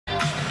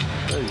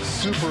He's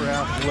super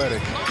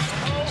athletic.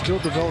 Still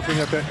developing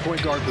at that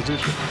point guard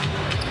position.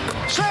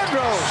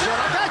 Sandro said,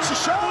 I got you,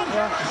 son.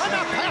 I'm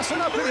not passing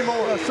up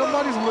anymore.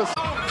 Somebody's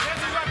listening.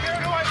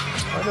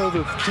 I know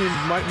the team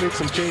might make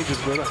some changes,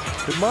 but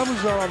if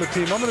Mamu's not on the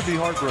team, I'm going to be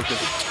heartbroken.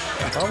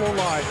 I won't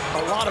lie.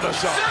 A lot of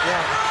us are.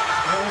 Yeah.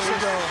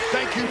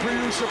 Thank you for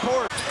your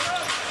support.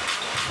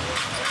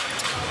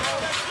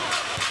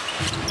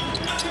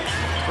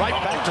 Right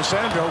back to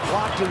Sandro,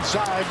 blocked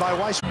inside by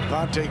Weiss.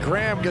 Dante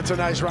Graham gets a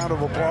nice round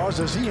of applause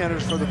as he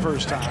enters for the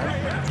first time.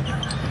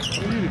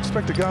 Well, you'd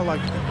expect a guy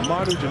like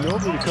Manu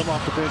Ginobili to come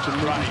off the bench and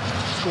maybe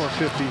score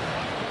 50.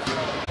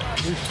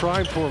 He's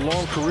primed for a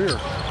long career.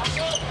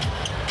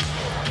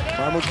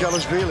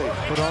 Mamukelashvili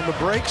put on the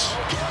brakes.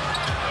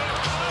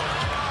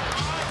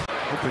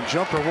 Open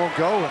jumper won't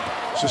go, and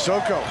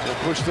Sissoko will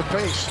push the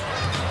pace.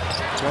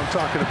 That's what I'm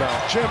talking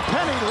about. Jim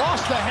Penny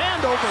lost the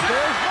handover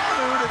there.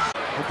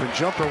 Open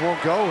jumper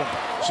won't go, and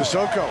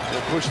Sissoko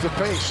will push the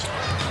pace.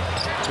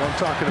 That's what I'm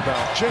talking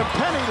about. Jim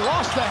Penny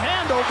lost the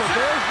handover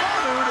there.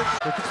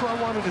 That's what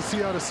I wanted to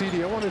see out of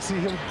CD. I wanted to see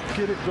him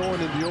get it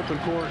going in the open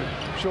court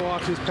and show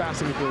off his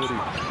passing ability.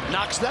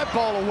 Knocks that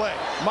ball away.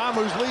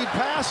 Mamu's lead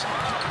pass.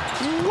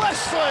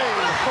 Wesley!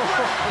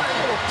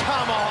 Little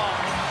tomahawk.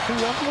 He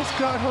almost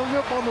got hung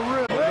up on the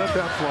rim. Let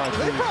that fly.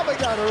 They probably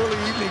got early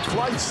evening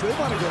flights. They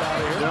want to get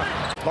out of here.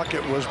 Yeah.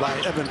 Bucket was by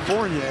Evan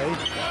Fournier,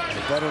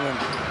 a veteran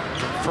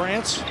from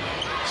France.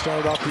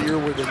 Started off the year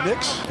with the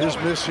Knicks. His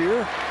miss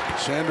here.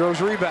 Sandro's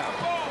rebound.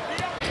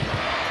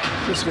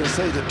 Just going to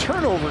say the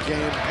turnover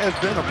game has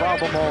been a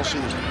problem all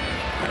season.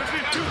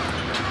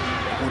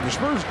 When the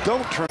Spurs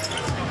don't turn.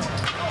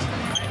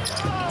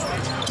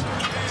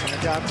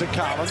 Back out to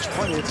Collins.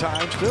 Plenty of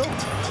time still.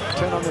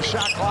 10 on the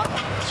shot clock.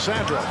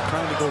 Sandro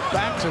trying to go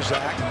back to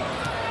Zach.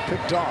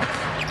 Picked off.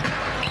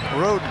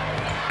 Roden.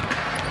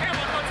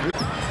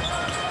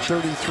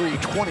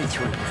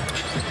 33-23.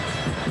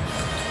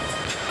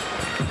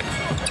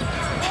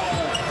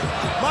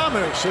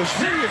 Mamu says,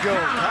 here you go,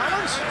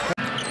 Collins.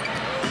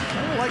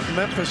 Kind of like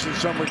Memphis in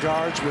some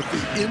regards with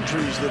the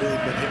injuries that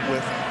they've been hit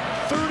with.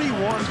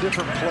 31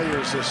 different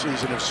players this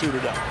season have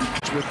suited up.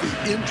 With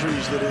the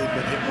injuries that they've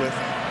been hit with.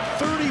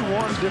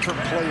 31 different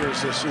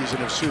players this season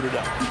have suited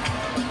up.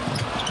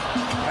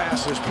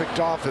 Pass is picked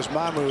off as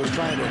Mamu is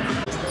trying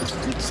to...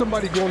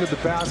 Somebody going to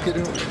the basket,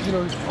 you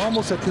know,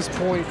 almost at this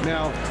point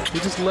now, you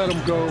just let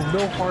them go,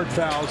 no hard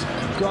fouls,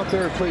 go out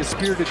there and play a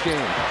spirited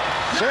game.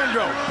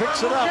 Sandro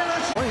picks it up.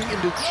 Playing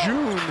into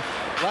June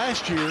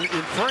last year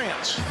in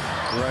France.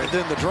 Right. And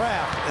then the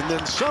draft, and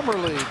then summer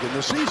league, and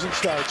the season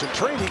starts and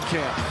training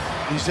camp.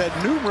 He's had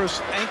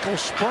numerous ankle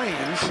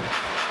sprains,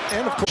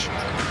 and of course,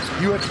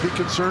 you have to be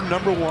concerned,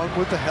 number one,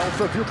 with the health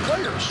of your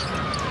players.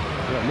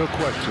 Yeah, no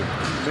question.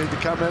 He made the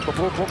comment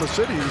before Oklahoma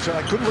City. He said,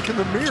 I couldn't look in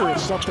the mirror if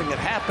something had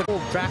happened.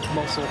 Back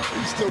muscle.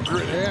 He's still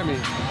gritty. Yeah, I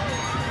mean.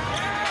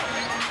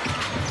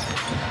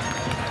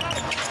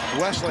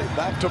 Wesley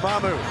back to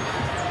Mamu.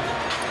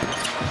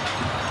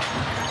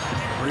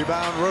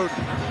 Rebound, Roden.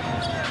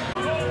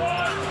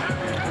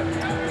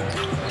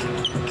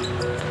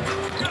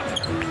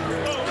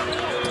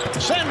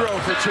 Sandro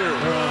for two.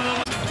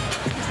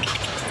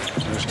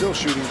 They're still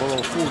shooting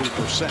below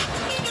 40%.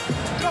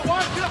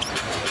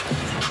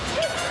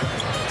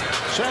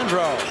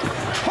 Sandro,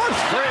 punch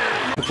free.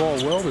 The ball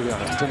well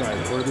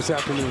tonight, or this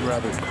afternoon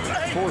rather.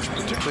 Forced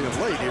particularly of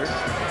late here.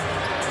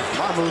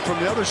 Mamu from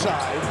the other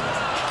side.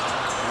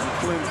 And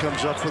Flynn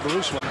comes up with the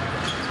loose one.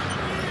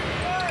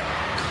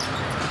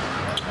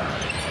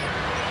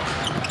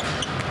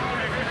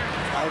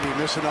 Ivy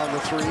missing on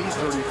the three,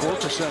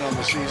 34% on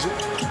the season.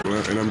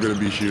 Well, and I'm going to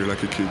be here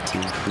like a kid to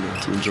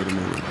enjoy the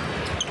moment.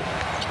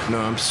 No,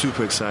 I'm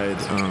super excited.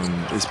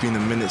 It's been a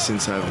minute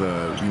since I've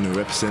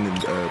represented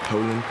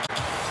Poland.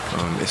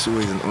 It's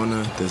always an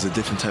honor. There's a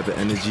different type of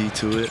energy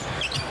to it.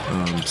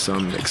 So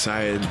I'm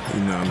excited.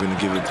 I'm going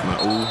to give it my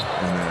all,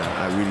 and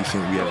I really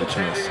think we have a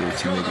chance to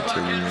make it to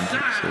the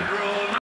Olympics. So.